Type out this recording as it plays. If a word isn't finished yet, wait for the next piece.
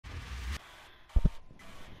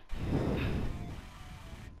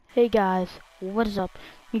Hey guys, what is up?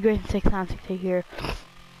 Me Grayson6968 here,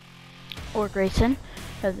 or Grayson,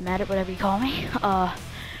 doesn't matter, whatever you call me.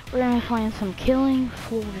 We're gonna be playing some Killing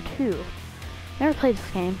Floor 2. Never played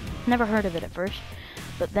this game, never heard of it at first,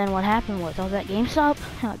 but then what happened was I was at GameStop,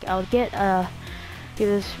 I would get, it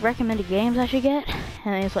was recommended games I should get,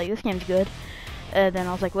 and it's like, this game's good. And then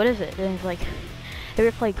I was like, what is it? And he's like, have you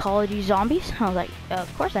ever played Call of Duty Zombies? I was like,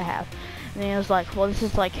 of course I have. And he was like, well, this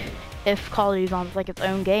is like, if Call of Duty Zombies like its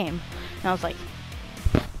own game. And I was like,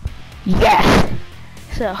 yes!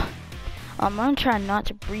 So, I'm gonna try not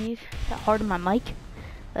to breathe that hard in my mic.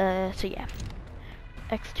 So yeah.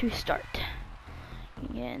 X2 start.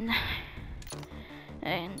 Again.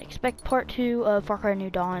 And expect part 2 of Far Cry New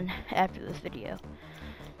Dawn after this video.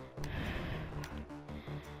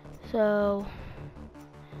 So,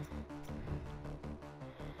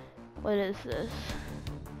 what is this?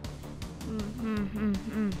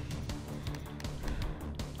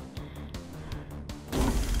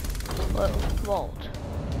 Whoa, vault.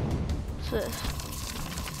 What's this?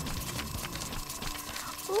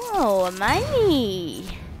 Oh, a money!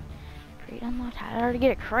 Crate unlocked. How did I already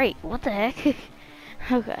get a crate? What the heck?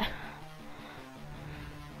 Okay.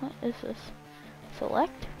 What is this?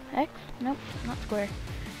 Select? X? Nope, not square.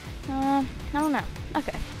 I don't know.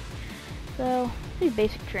 Okay. So, do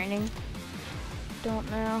basic training. Don't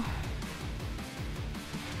know.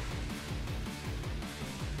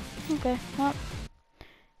 Okay, well,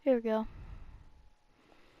 here we go.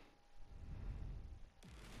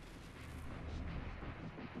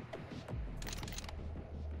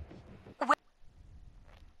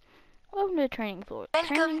 Welcome to the training floor.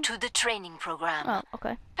 Welcome to the training program. Oh,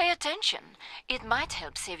 okay. Pay attention. It might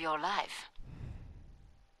help save your life.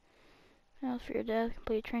 Now for your death,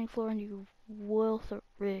 complete training floor and you will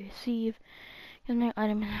receive an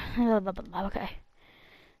item. Okay.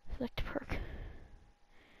 Select perk.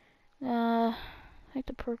 Select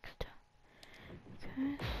the perks.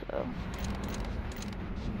 Okay, so.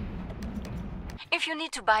 If you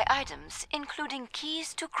need to buy items, including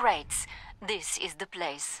keys to crates, this is the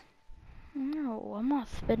place. No, I'm not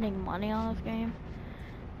spending money on this game.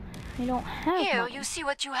 I don't have Here, money. you see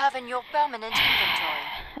what you have in your permanent inventory.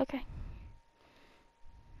 Okay.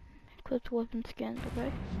 Equipped weapon skins,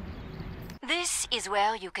 okay. This is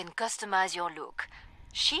where you can customize your look.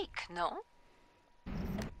 Chic, no?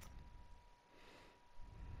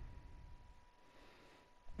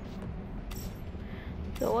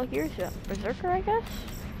 So what gear is that? Berserker, I guess?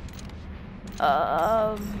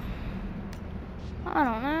 I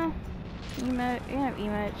don't know. Emote, you have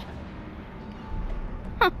emotes.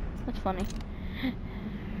 Huh, that's funny.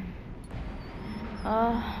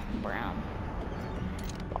 Brown.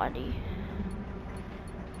 Body.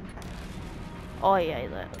 Oh yeah,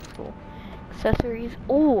 that looks cool. Accessories.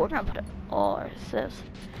 Oh, we're gonna put it. Oh, it says.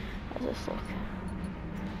 How does this look?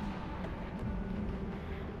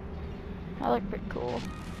 I look pretty cool.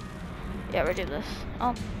 Yeah, we're doing this.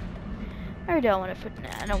 Oh, I don't want to.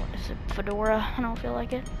 Nah, I don't want to fedora. I don't feel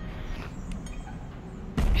like it.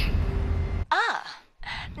 Ah,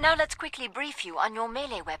 now let's quickly brief you on your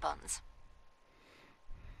melee weapons.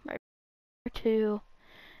 Right, 2,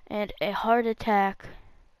 and a heart attack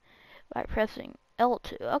by pressing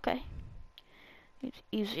L2. Okay, it's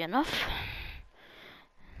easy enough.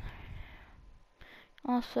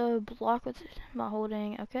 Also, block with by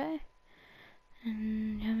holding. Okay.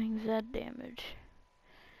 And having Z damage.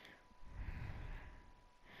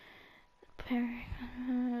 Okay,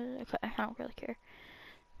 I don't really care.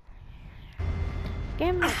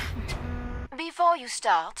 Game. Before you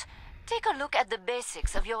start, take a look at the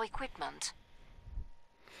basics of your equipment.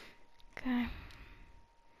 Okay.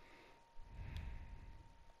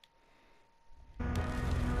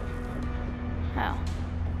 How?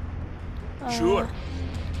 Sure.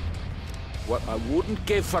 What I wouldn't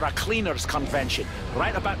give for a cleaners convention,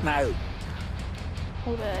 right about now.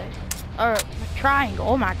 Hold a triangle.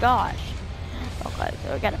 Oh my gosh. Okay,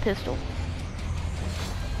 so I got a pistol.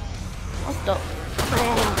 What the?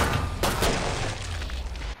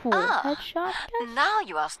 Cool. Headshot, guys? Now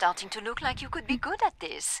you are starting to look like you could be good at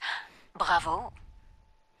this. Bravo.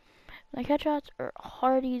 Like headshots are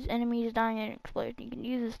hardies, enemies dying and exploding. You can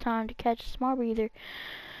use this time to catch a small breather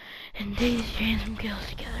and daisy chain some kills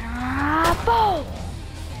together. Ah, boom!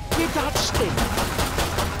 Did that sting?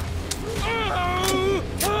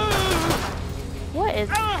 What is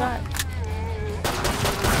that?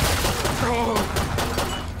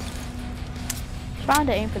 Trying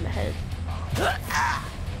to aim for the head.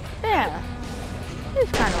 Yeah.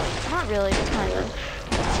 It's kind of, not really, it's kind of.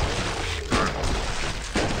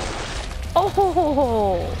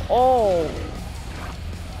 Oh, oh,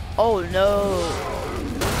 oh no.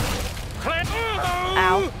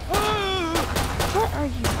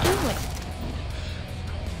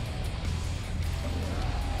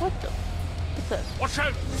 this? Watch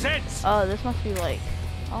out, Zeds! Oh, this must be like...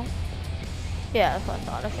 Oh. Yeah, that's what I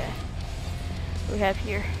thought. Okay. What do we have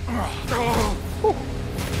here? Ooh.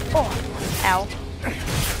 Oh. Ow.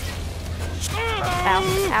 Ow.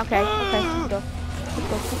 Okay. Okay. Let's go.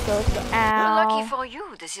 Let's go. Let's go. Ow. Lucky for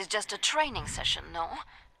you, this is just a training session, no?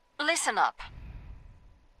 Listen up.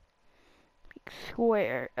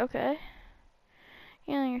 Square. Okay.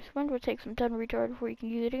 Healing your sponge will take some time to recharge before you can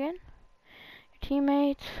use it again. Your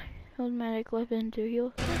teammates. Automatic weapon to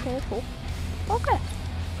heal. Okay, that's cool. Okay.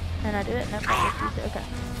 And I do it? Nope, I just used it. Okay.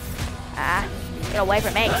 Ah. Get away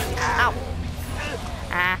from me. Ow.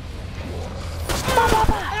 Ah.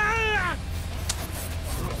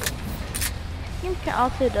 Game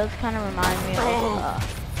also does kind of remind me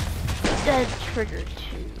of Dead Trigger 2.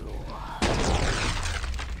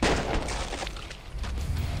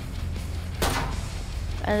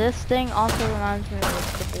 And this thing also reminds me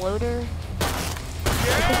of the bloater. I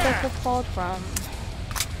think that's what's called from.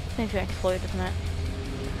 Things can explode, isn't it?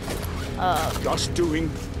 Just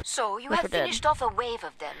doing. So you have finished off a wave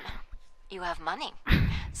of them. You have money.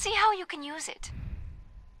 See how you can use it.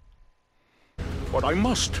 But I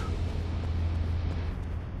must.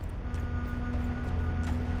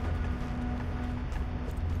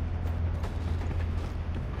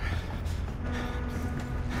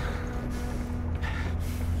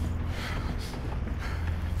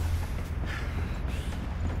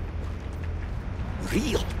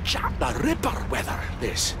 Real Jack the Ripper weather,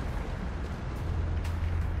 this.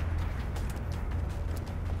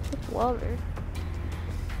 Welder.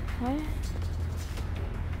 What?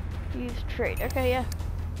 Use trade. Okay, yeah.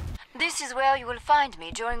 This is where you will find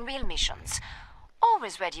me during real missions.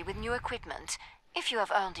 Always ready with new equipment, if you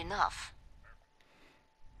have earned enough.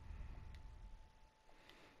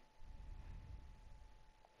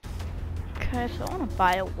 Okay, so I want to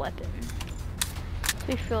buy a weapon.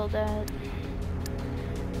 We feel that.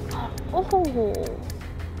 Oh,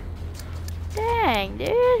 dang,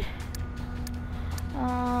 dude.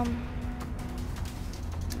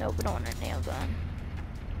 Nope, we don't want a nail gun.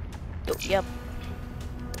 Oh, yep.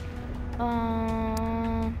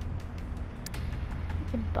 I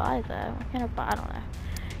can buy that. What can I buy? I don't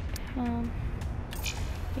know.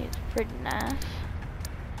 It's pretty nice.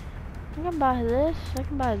 I can buy this. I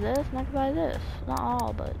can buy this, and I can buy this. Not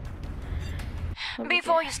all, but.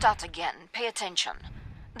 Before you start again, pay attention.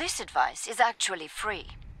 This advice is actually free.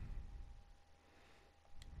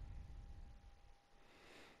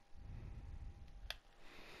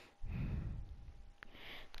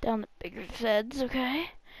 Down the bigger Zeds,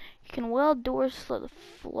 okay? You can weld doors to slow the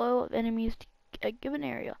flow of enemies to a given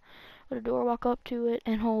area. Let a door, walk up to it,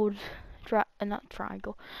 and hold not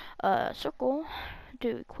triangle, circle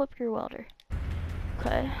to equip your welder.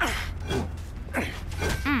 Okay.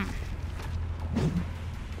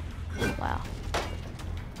 Wow.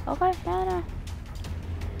 Okay, no.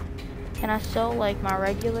 Can I sell like my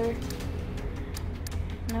regular?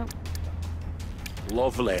 Nope.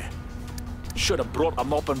 Lovely. Should have brought a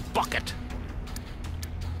mop and bucket.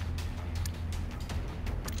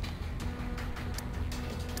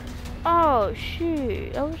 Oh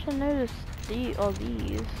shoot! I wish I noticed all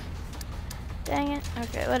these. Dang it.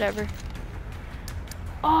 Okay, whatever.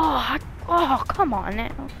 Oh, come on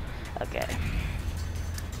now. Okay.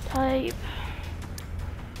 Type.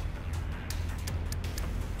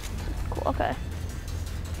 Cool. Okay.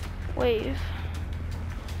 Wave.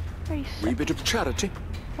 Wee bit of charity,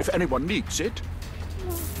 if anyone needs it.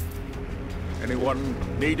 Anyone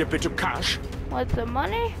need a bit of cash? What, the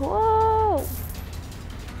money? Whoa!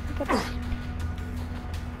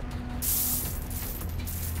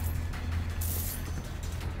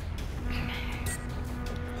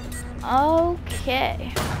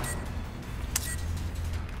 Okay.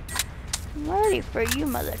 I'm ready for you,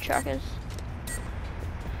 mother truckers.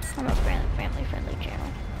 I'm a family-friendly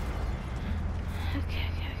channel. Okay.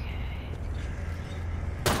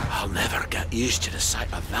 I'll never get used to the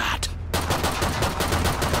sight of that.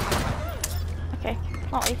 Okay,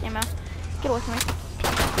 not waste ammo. Get away from me.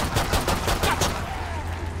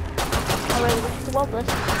 I'm ready to weld this.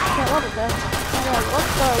 I can't weld it though. What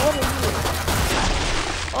are you?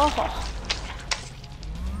 Oh.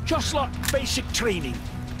 Just like basic training.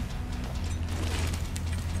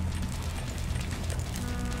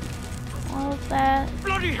 What was that?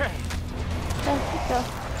 Bloody hell! Let's go.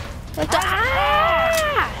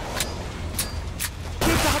 Ah!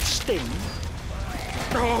 Did that sting?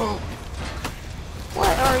 Oh.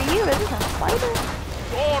 What are you? Is this a spider?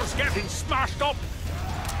 Door's getting smashed up.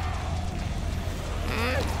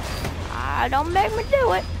 Don't make me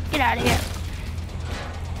do it. Get out of here.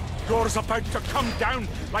 Door's about to come down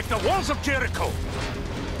like the walls of Jericho.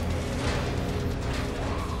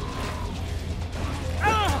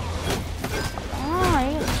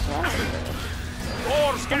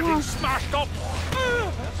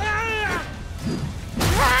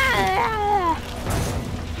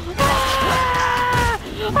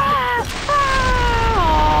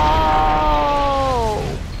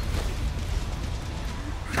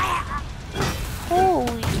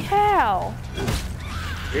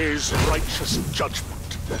 righteous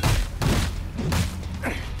judgment.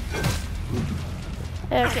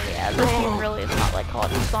 Okay, yeah, this game really is not like Call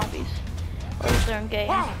of Duty Zombies or its own game.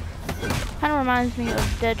 Kind of reminds me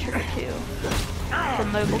of Dead Trigger 2. It's a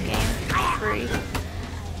mobile game. It's free.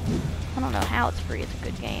 I don't know how it's free. It's a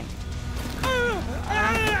good game.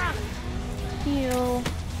 Heal.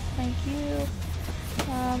 Thank you.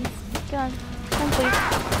 Gun. Gun, please.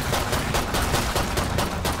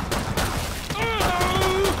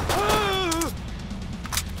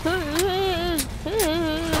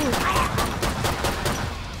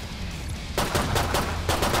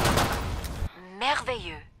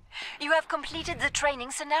 Merveilleux. You have completed the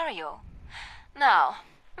training scenario. Now,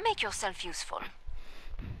 make yourself useful.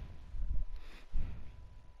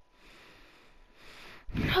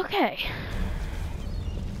 Okay.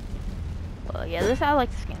 Well, yeah, I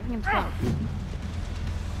like this game. This game's fun.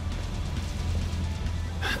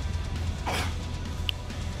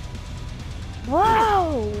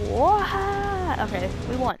 Whoa! What? Okay,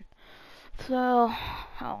 we won. So,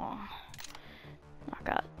 how long? I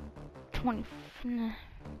got 20. I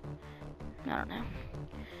don't know.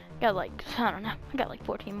 Got like, I don't know. I got like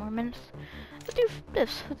 14 more minutes. Let's do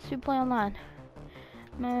this. Let's do play online.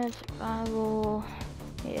 Mode survival.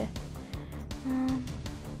 Yeah.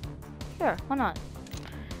 Sure, why not?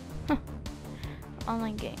 Huh.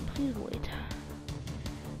 Online game, please wait.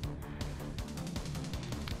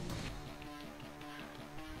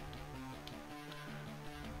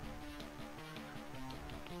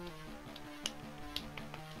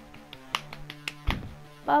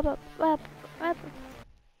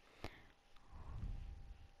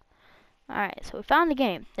 Alright, so we found the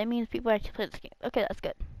game. That means people actually play this game. Okay, that's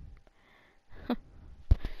good.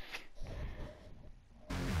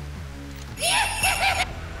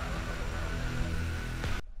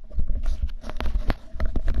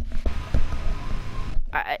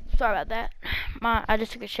 Alright, sorry about that. I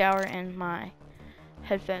just took a shower and my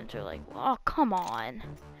headphones are like, oh, come on.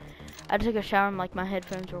 I just took a shower and like my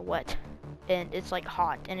headphones were wet. And it's like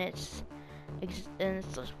hot and it's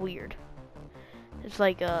just weird. It's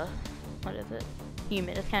like what is it?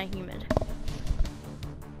 Humid. It's kind of humid.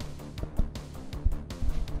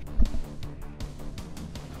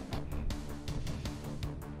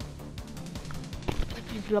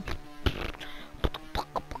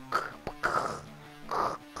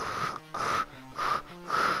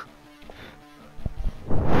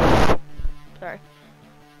 Sorry.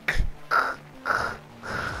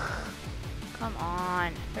 Come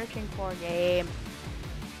on, searching for a game.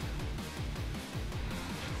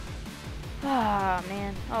 Ah,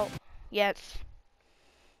 man. Oh, yes.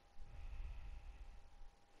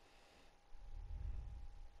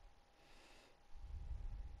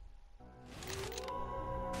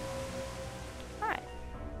 Alright.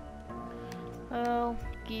 Oh,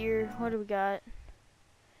 gear. What do we got?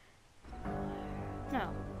 No,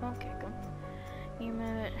 don't kick him.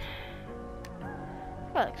 Emote.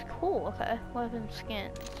 That looks cool. Okay. Weapon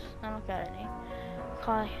skins. I don't got any.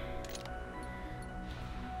 Okay.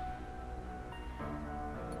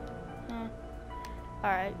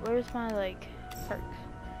 Alright, where's my, like, perks?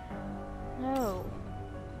 No.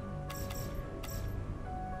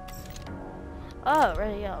 Oh,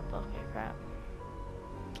 ready up. Okay, crap.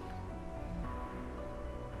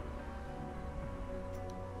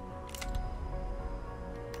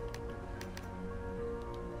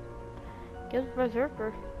 Gives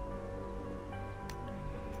Berserker.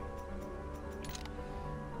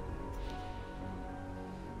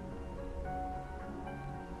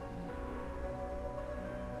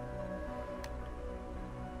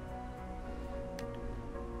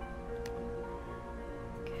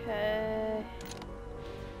 Okay.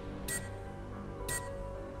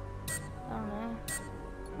 I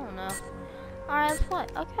don't know. Alright, let's play.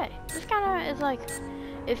 Okay. This kind of is like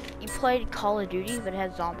if you played Call of Duty, but it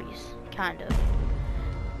has zombies. Kind of.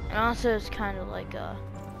 And also it's kind of like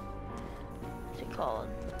what's it called?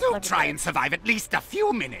 Do try and survive at least a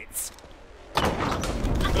few minutes.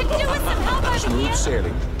 I could do with some help over Smooth here.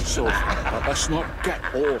 sailing, so let's not get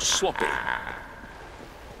all sloppy.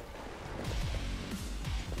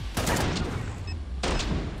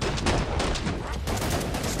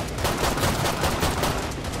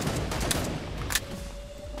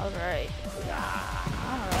 Alright.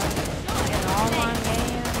 An online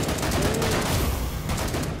game.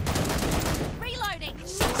 Reloading.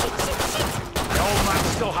 Shit. The old man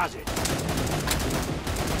still has it.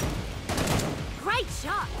 Great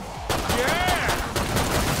shot. Yeah!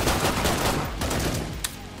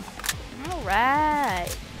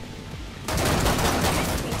 Alright.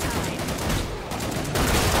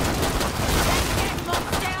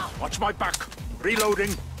 Watch my back.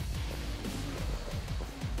 Reloading.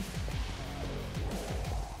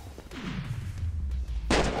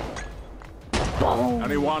 Boom.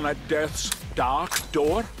 Anyone at death's dark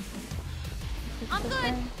door? I'm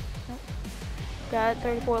good. Nope. Got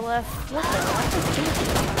 34 left. What the? What's this doing?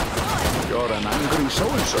 You're an angry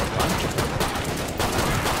so-and-so, aren't you?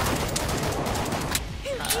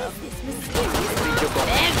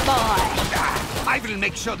 Big boy. I will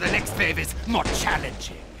make sure the next wave is more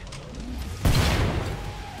challenging.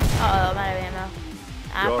 Uh-oh, I'm out of ammo.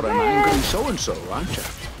 You're an angry so-and-so, aren't you?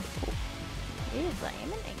 Yes, I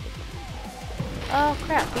am an angry. Oh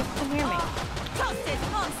crap, people can hear me.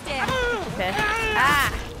 Okay. Ah!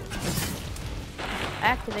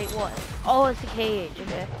 Activate what? Oh, it's a cage,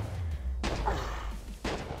 okay.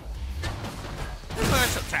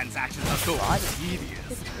 Commercial transactions are so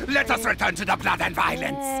tedious. Let us return to the blood and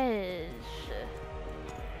violence. Yes.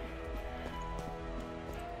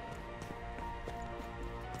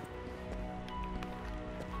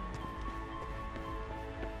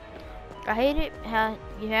 I hate it how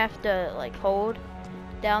you have to like hold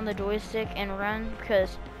down the joystick and run,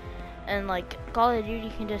 because in like Call of Duty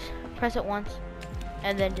you can just press it once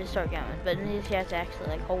and then just start going, but in these you have to actually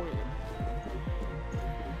like hold it.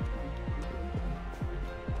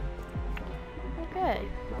 Okay.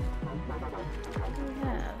 What do we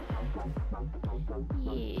have?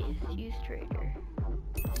 Yes, use trader.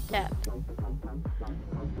 Tap.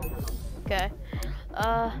 Okay.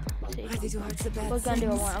 Let's see. What gun do I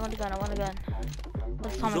want? I want a gun, I want a gun.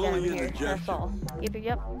 Let's Tommy gun over here. That's all.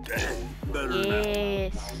 Yep.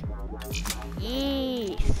 Yes.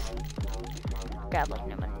 Yes. Grab like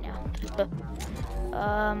no money now.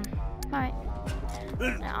 Alright.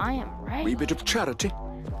 Now I am ready. Wee bit of charity,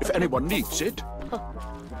 if anyone needs it.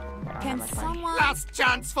 Can someone... Last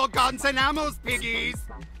chance for guns and ammos, piggies.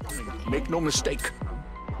 Make no mistake.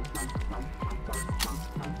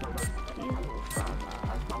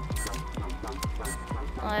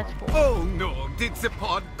 Oh, that's cool. Oh no, did the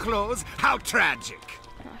pod close? How tragic.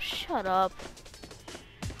 Oh, shut up.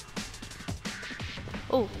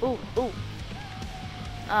 Ooh. Oh,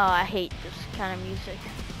 I hate this kind of music.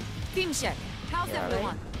 Team check. How's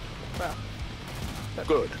everyone? Bro.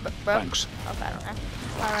 Good, Bro? thanks. Okay, I don't know.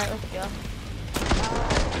 Alright, let's go.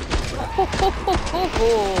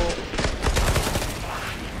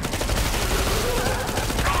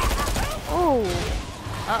 Oh.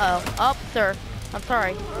 Uh-oh. Up, sir. I'm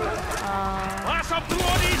sorry. That's a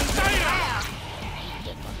bloody cider!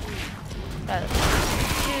 Got it.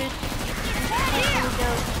 Dude.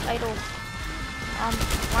 Idle.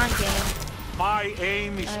 Line game. My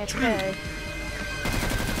aim is true. Okay.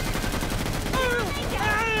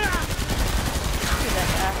 Screw that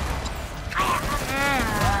guy.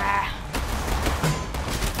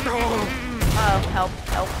 Oh,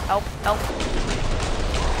 help.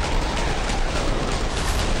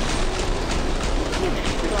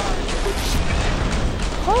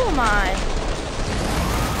 Oh my.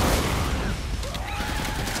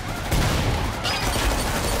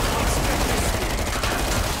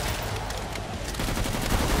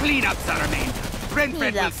 Cleanups are remaining.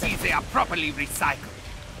 Renfred will see they are properly recycled.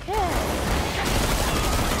 Okay.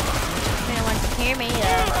 If anyone can hear me,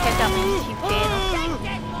 check out my YouTube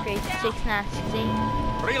channel. Grade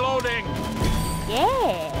 6968. Reloading!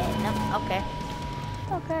 Yeah. No, okay.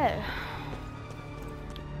 Okay.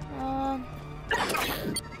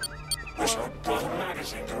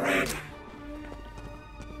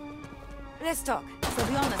 Let's talk. So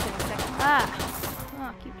be honest in a second.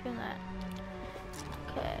 Oh, keep doing that.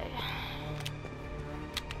 Okay.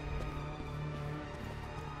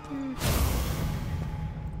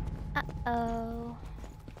 Uh-oh.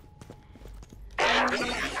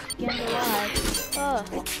 Getting alive. Oh.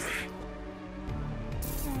 I'll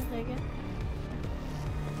take it.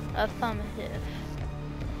 Affirmative.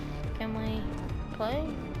 Can we play?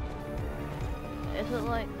 Is it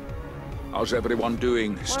like... How's everyone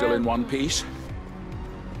doing? Still in one piece?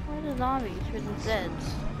 Where are the zombies? Where are the Zeds?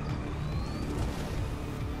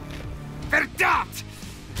 Verdammt!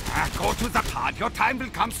 Go to the pod. Your time will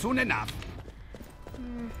come soon enough.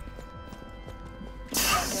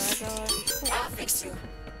 I'll fix you.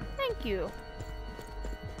 Thank you.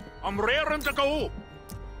 I'm raring to go!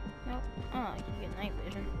 Nope. Oh, you can get night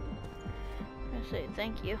vision. I say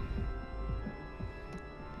thank you.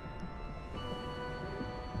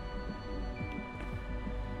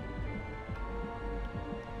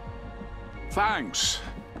 Thanks.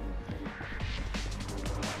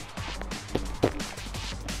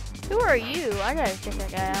 Who are you? I gotta check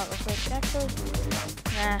that guy out real quick. Actually,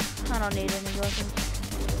 nah, I don't need any weapons.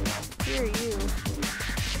 Who are you?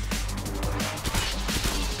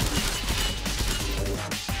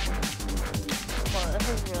 Well, this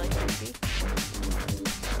is really creepy.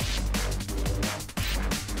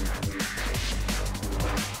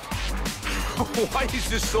 Why is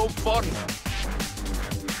this so fun?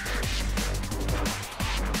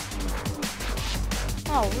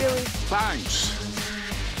 Oh, really? Thanks.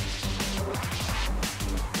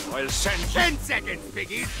 I'll send 10 seconds,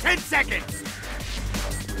 Piggy! 10 seconds!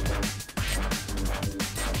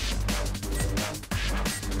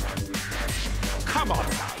 Come on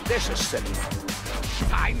now, this is silly.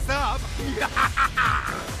 Time's up!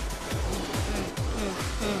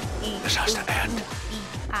 This has to end.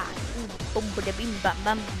 I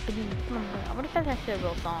wonder if that's actually a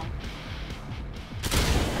real song.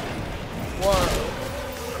 Whoa.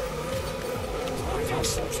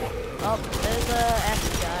 Oh, there's a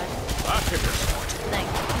acid guy. I figured so.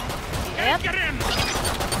 Thanks. Yep. Get in!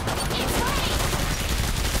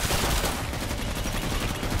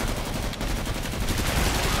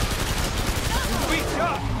 Sweet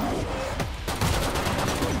shot!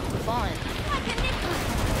 Fun.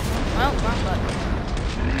 Oh, wrong button.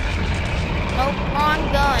 Nope, wrong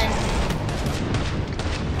gun.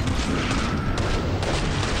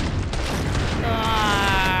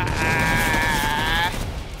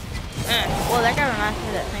 Well, that guy reminds me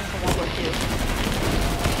of that thing from World War II.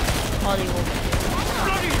 All the World War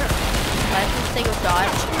II. I just think of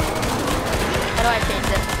dodge. How do I change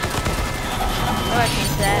this? How do I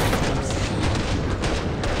change that?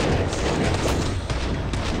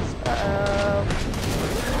 Uh-oh.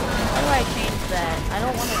 How do I change that? I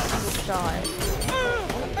don't want a single shot.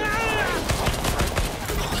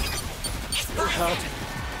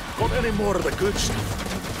 Got any more of the good stuff?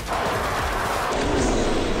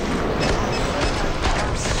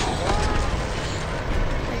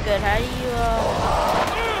 Pretty good. How do you,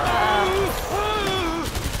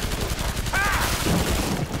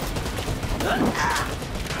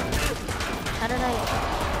 how did I...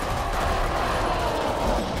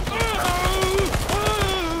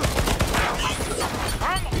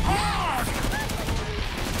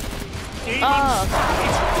 Oh.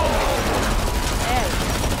 There we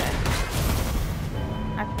go.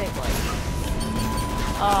 I think like.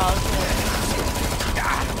 Oh, okay.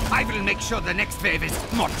 I will make sure the next wave is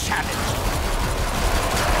more challenging.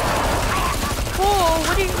 Cool.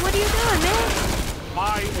 What are you doing, man?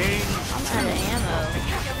 My aim. I'm out of ammo.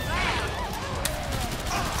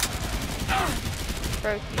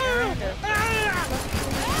 Bro, you're in the...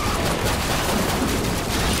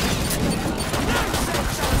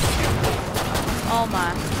 Oh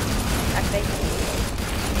my. I faked it.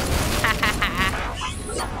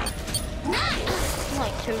 I'm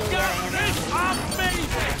like totally out of ammo.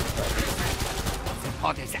 The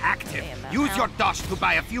pod is active. Use your dash to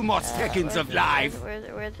buy a few more seconds of life.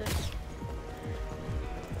 Where's it?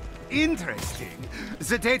 Interesting.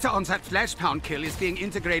 The data on that flashpound kill is being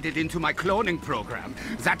integrated into my cloning program.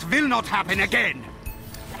 That will not happen again.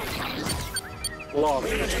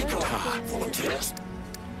 Volunteers.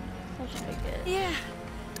 That should be good. Yeah,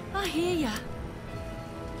 I hear ya.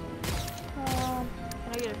 Can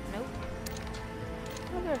I get a nope?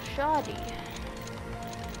 Can I get a shoddy?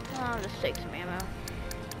 I'll just take some ammo.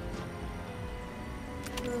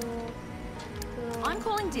 I'm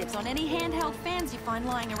calling dibs on any handheld fans you find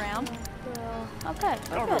lying around. Okay,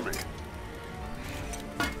 we're good.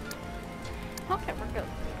 Okay, we're good.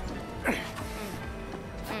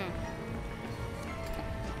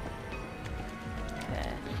 Okay,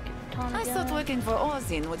 let's get the Tommy I thought gun. working for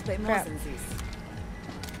Orzin would pay more Crap. than this.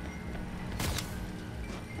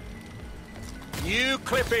 You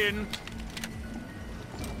clip in.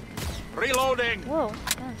 Reloading. Whoa,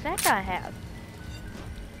 what does that guy have?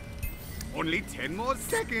 Only 10 more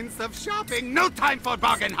seconds of shopping. No time for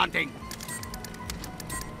bargain hunting.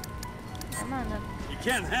 Come on then. You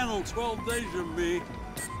can't handle 12 days of me.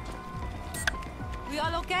 We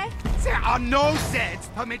all okay? There are no Zeds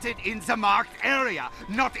permitted in the marked area.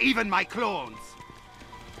 Not even my clones.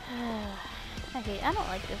 Okay, I don't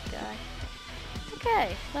like this guy.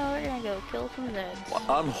 Okay, so we're gonna go kill some Zeds. What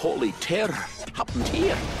unholy terror happened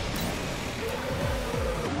here?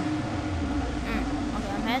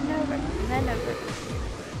 Okay, I'm heading over.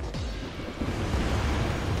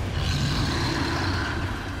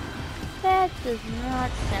 That does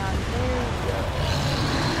not sound very good.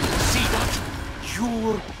 See that?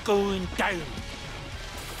 You're going down.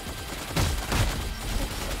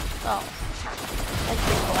 Oh. That's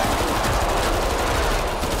pretty cool.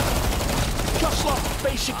 Just like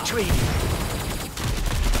basic training.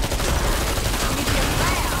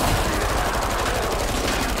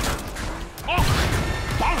 Oh,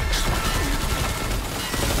 bollocks!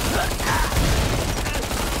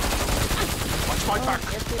 Watch my back.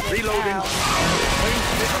 Reloading.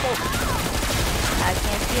 Invisible. I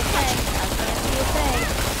can't see a thing.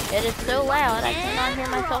 It is so loud, I cannot hear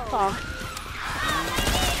myself talk.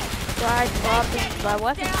 Try dropping my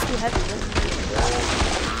weapon's too heavy.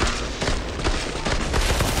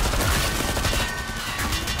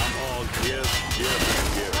 I'm all give, and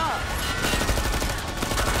give.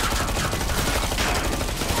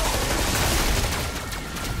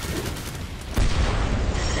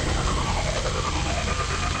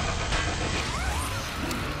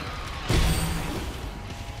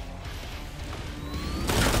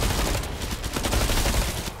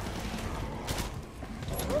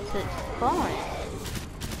 This is fun.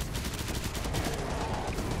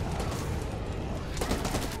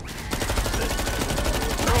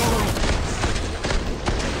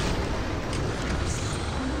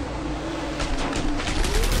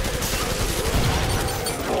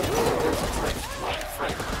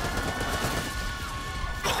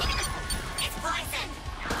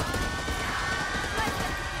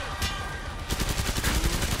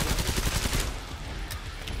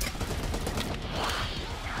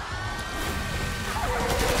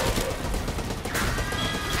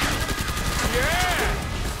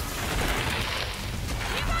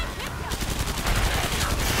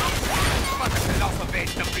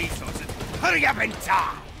 Hurry up and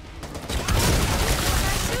die!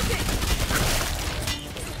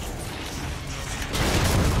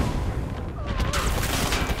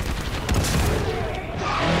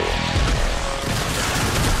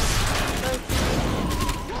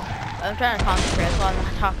 I'm trying to concentrate, so I'm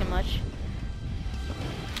not talking much.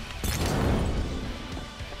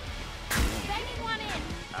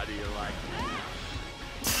 How do you like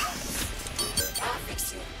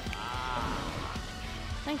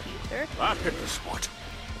Thank you, sir. I hit the spot.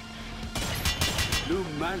 New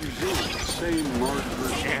magazine, same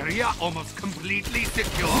murderers. Area almost completely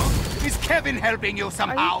secure. Is Kevin helping you Are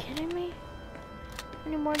somehow? you kidding me? How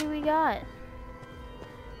many more do we got?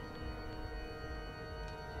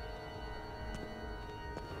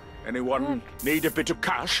 Anyone need a bit of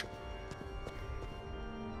cash?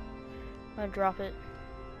 I'm gonna drop it.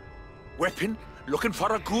 Weapon? Looking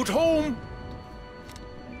for a good home?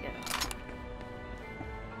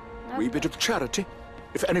 Wee bit of charity,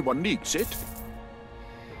 if anyone needs it.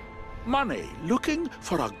 Money, looking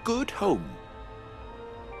for a good home.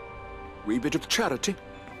 Wee bit of charity,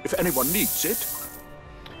 if anyone needs it.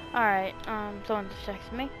 Alright, someone's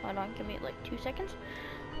texting me. Hold on, give me like 2 seconds.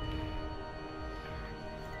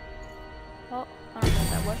 Oh, I don't know what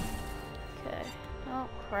that was. Okay. Oh,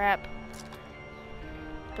 crap.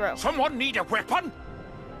 Throw. Someone need a weapon?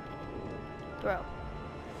 Throw. I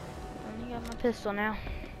only got my pistol now.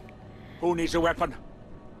 Who needs a weapon?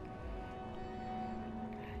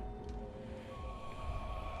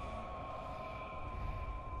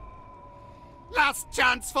 Last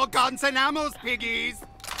chance for guns and ammos, piggies!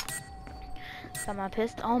 Got my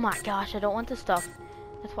pistol. Oh my gosh, I don't want this stuff.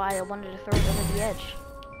 That's why I wanted to throw it over the edge.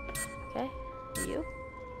 Okay, you?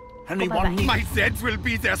 Anyone need... My Zeds will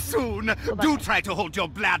be there soon. back. Do try to hold your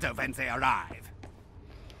bladder when they arrive.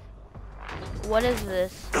 What is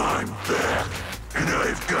this? I'm back, and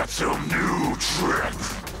I've got some new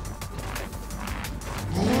tricks.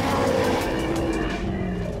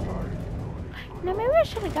 No, maybe I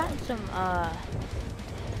should have gotten some,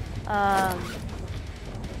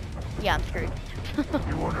 yeah, I'm screwed. You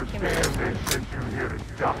understand they sent you here to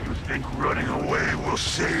stop you think running away will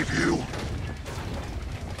save you?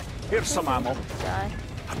 Here's some ammo. Die.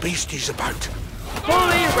 A beastie's about.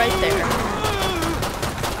 Holy, right there.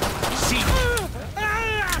 See?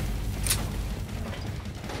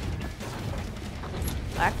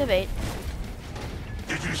 Activate.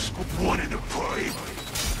 Did you scoop one in the pipe?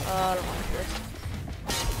 I don't like this.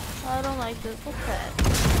 I don't like this. What's that?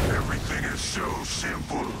 Everything is so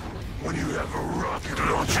simple when you have a rocket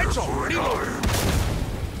launcher Heads up, for an reload. arm.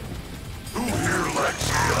 Who here likes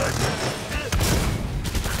blood?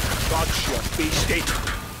 Gotcha, beastie.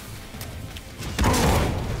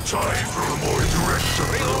 Time for a more direct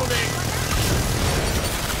approach.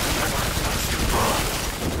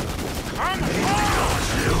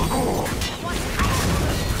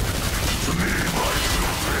 To me, my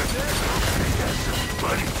children, he has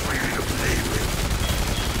somebody free to play with.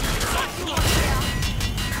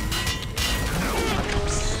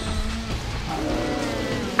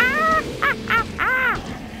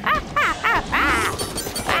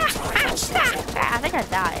 I think I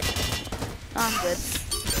died. No, I'm good.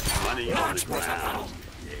 Money on the ground.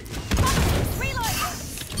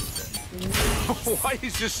 Why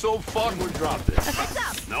is this so fun? We'll drop this.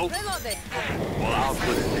 Nope. Well, I'll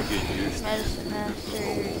put it to good use. Medicine Master.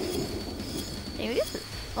 Dude, this is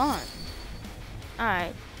fun.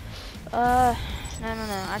 Alright. No.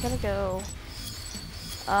 I gotta go.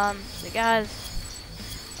 So guys,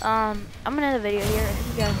 I'm gonna end the video here. I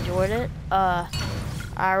hope you guys enjoyed it.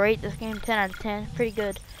 I rate this game 10 out of 10. Pretty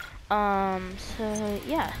good. So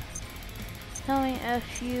yeah. Tell me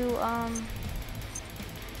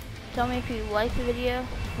if you like the video.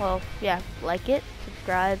 Well, yeah, like it,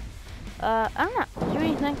 subscribe. I don't know, do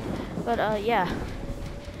anything. But yeah.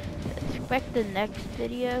 Expect the next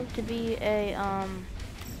video to be a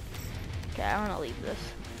okay, I'm gonna leave this.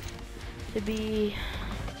 To be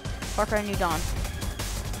Far Cry New Dawn.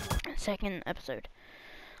 Second episode.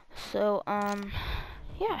 So,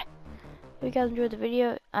 yeah. If you guys enjoyed the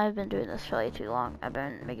video, I've been doing this for way too long. I've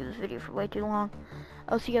been making this video for way too long.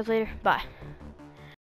 I'll see you guys later. Bye.